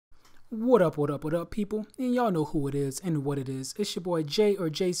What up, people? And y'all know who it is and what it is. It's your boy Jay or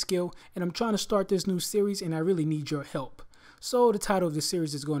J Skill, and I'm trying to start this new series, and I really need your help. So the title of the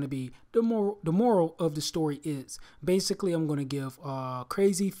series is going to be The Moral of the Story Is. Basically, I'm going to give a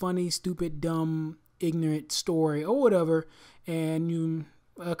crazy, funny, stupid, dumb, ignorant story or whatever, and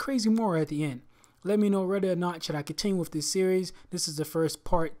a crazy moral at the end. Let me know whether or not should I continue with this series. This is the first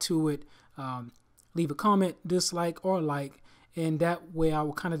part to it. Leave a comment, dislike, or like. And that way I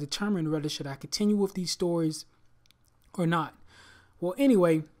will kind of determine whether should I continue with these stories or not. Well,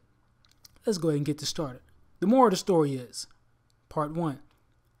 anyway, let's go ahead and get this started. The moral of the story is, part 1.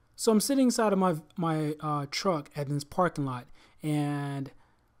 So I'm sitting inside of my truck at this parking lot, and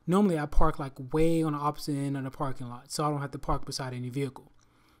normally I park like way on the opposite end of the parking lot, so I don't have to park beside any vehicle.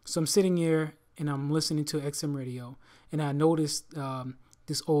 So I'm sitting here and I'm listening to XM radio, and I noticed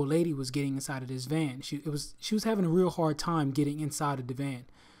this old lady was getting inside of this van. She was having a real hard time getting inside of the van.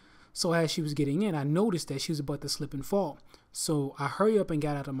 So as she was getting in, I noticed that she was about to slip and fall. So I hurry up and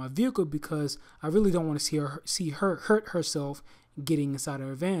got out of my vehicle because I really don't want to see her hurt herself getting inside of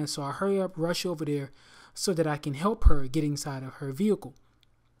her van. So I hurry up, rush over there so that I can help her get inside of her vehicle.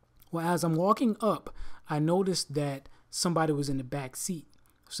 Well, as I'm walking up, I noticed that somebody was in the back seat.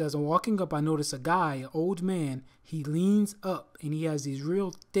 So as I'm walking up, I notice a guy, an old man. He leans up and he has these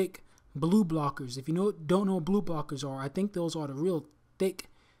real thick blue blockers. If you don't know what blue blockers are, I think those are the real thick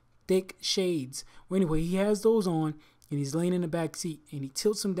shades. Well, anyway, he has those on and he's laying in the back seat, and he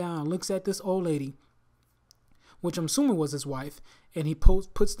tilts him down, looks at this old lady, which I'm assuming was his wife, and he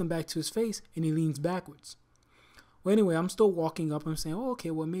puts them back to his face and he leans backwards. Well, anyway, I'm still walking up. I'm saying, oh,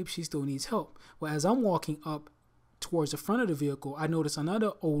 okay, well, maybe she still needs help. Well, as I'm walking up towards the front of the vehicle, I notice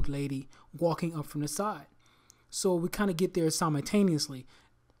another old lady walking up from the side. So we kind of get there simultaneously.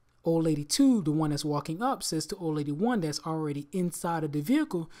 Old lady 2, the one that's walking up, says to old lady 1 that's already inside of the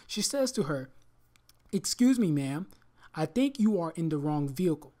vehicle, she says to her, "Excuse me, ma'am, I think you are in the wrong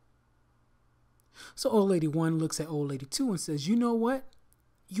vehicle." So old lady 1 looks at old lady 2 and says, "You know what?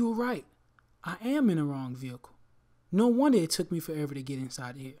 You're right. I am in the wrong vehicle. No wonder it took me forever to get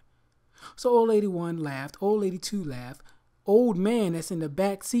inside here." So old lady 1 laughed, old lady 2 laughed. Old man that's in the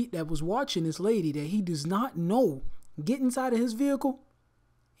back seat that was watching this lady that he does not know get inside of his vehicle,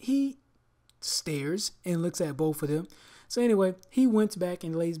 he stares and looks at both of them. So anyway, he went back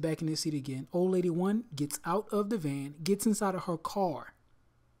and lays back in his seat again. Old lady 1 gets out of the van, gets inside of her car,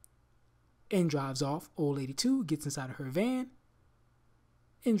 and drives off. Old lady 2 gets inside of her van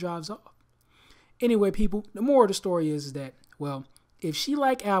and drives off. Anyway, people, the moral of the story is that, well, if she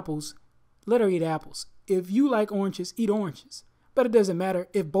like apples, let her eat apples. If you like oranges, eat oranges. But it doesn't matter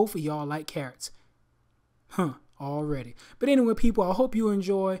if both of y'all like carrots. Already. But anyway, people, I hope you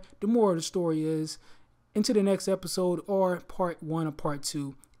enjoy. The moral of the story is, into the next episode or part 1 or part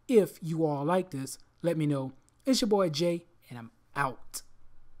 2, if you all like this, let me know. It's your boy Jay, and I'm out.